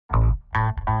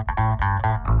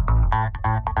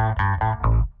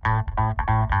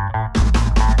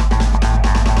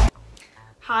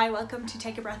Hi, welcome to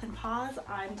Take a Breath and Pause.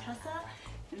 I'm Tessa,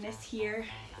 and this here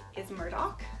is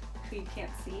Murdock, who you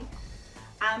can't see.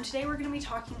 Today we're going to be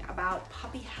talking about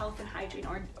puppy health and hygiene,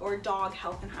 or dog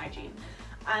health and hygiene.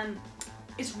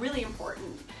 It's really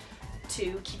important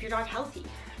to keep your dog healthy,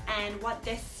 and what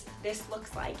this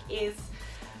looks like is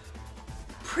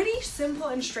pretty simple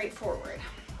and straightforward.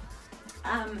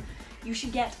 You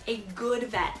should get a good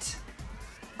vet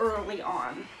early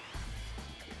on.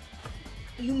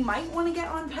 You might want to get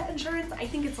on pet insurance. I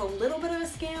think it's a little bit of a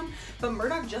scam, but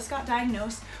Murdock just got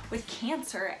diagnosed with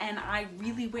cancer, and I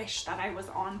really wish that I was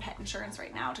on pet insurance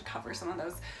right now to cover some of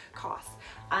those costs.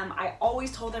 I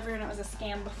always told everyone it was a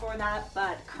scam before that,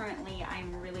 but currently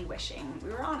I'm really wishing we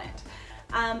were on it.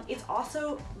 It's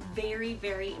also very,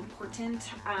 very important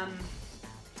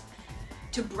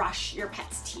to brush your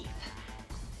pet's teeth.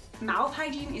 Mouth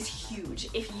hygiene is huge.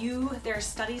 There are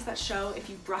studies that show if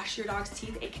you brush your dog's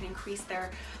teeth, it can increase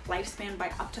their lifespan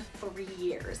by up to 3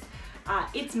 years.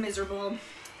 It's miserable.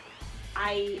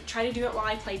 I try to do it while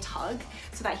I play tug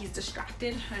so that he's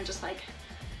distracted and just like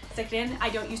stick it in.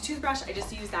 I don't use toothbrush, I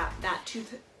just use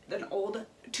an old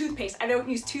toothpaste. I don't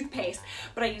use toothpaste,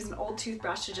 but I use an old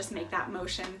toothbrush to just make that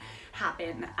motion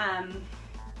happen.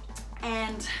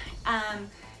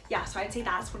 Yeah, so I'd say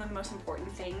that's one of the most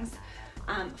important things.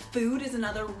 Food is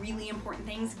another really important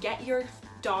thing. Get your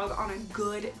dog on a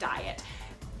good diet.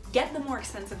 Get the more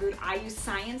expensive food. I use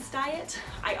Science Diet.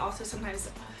 I also sometimes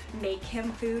make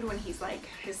him food when he's like,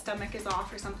 his stomach is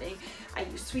off or something. I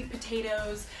use sweet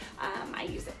potatoes, I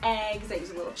use eggs, I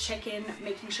use a little chicken,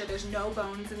 making sure there's no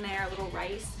bones in there, a little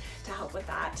rice to help with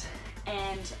that.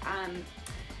 And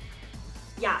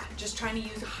yeah, just trying to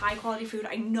use high quality food.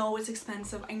 I know it's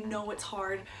expensive, I know it's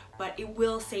hard, but it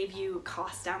will save you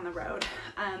costs down the road.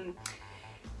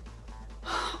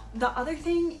 The other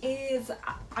thing is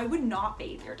I would not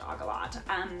bathe your dog a lot.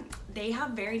 They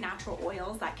have very natural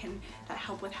oils that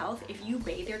help with health. If you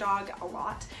bathe your dog a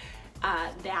lot,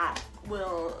 that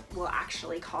will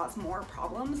actually cause more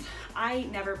problems. I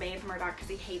never bathe Murdock because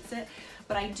he hates it,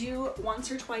 but I do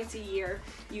once or twice a year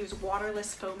use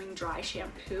waterless foaming dry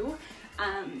shampoo.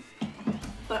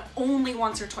 But only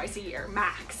once or twice a year,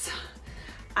 max.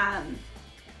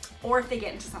 Or if they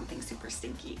get into something super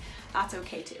stinky, that's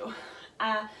okay too.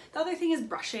 The other thing is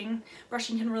brushing.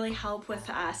 Brushing can really help with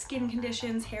skin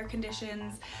conditions, hair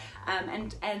conditions,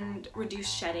 and reduce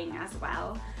shedding as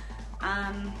well.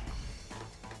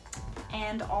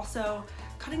 And also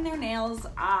cutting their nails,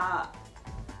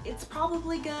 it's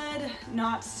probably good,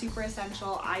 not super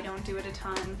essential. I don't do it a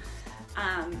ton.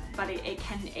 But it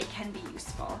can be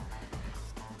useful.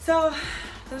 So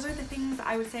those are the things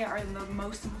I would say are the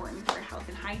most important for health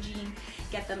and hygiene.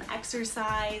 Get them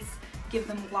exercise, give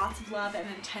them lots of love and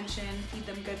attention, feed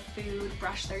them good food,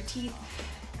 brush their teeth,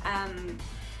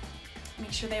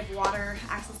 make sure they have water,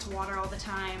 access to water all the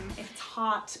time. If it's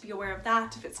hot, be aware of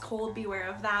that. If it's cold, be aware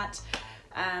of that.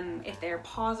 If their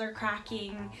paws are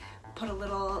cracking, put a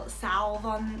little salve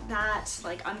on that,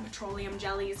 like unpetroleum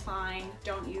jelly is fine.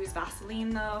 Don't use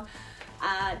Vaseline though.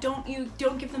 Don't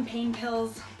give them pain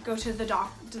pills. Go to the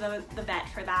vet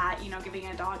for that. You know, giving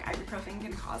a dog ibuprofen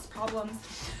can cause problems.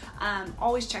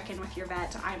 Always check in with your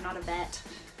vet. I'm not a vet.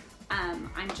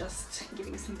 I'm just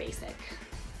giving some basic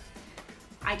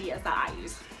ideas that I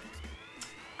use.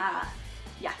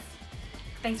 Yes.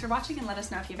 Thanks for watching, and let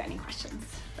us know if you have any questions.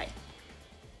 Bye.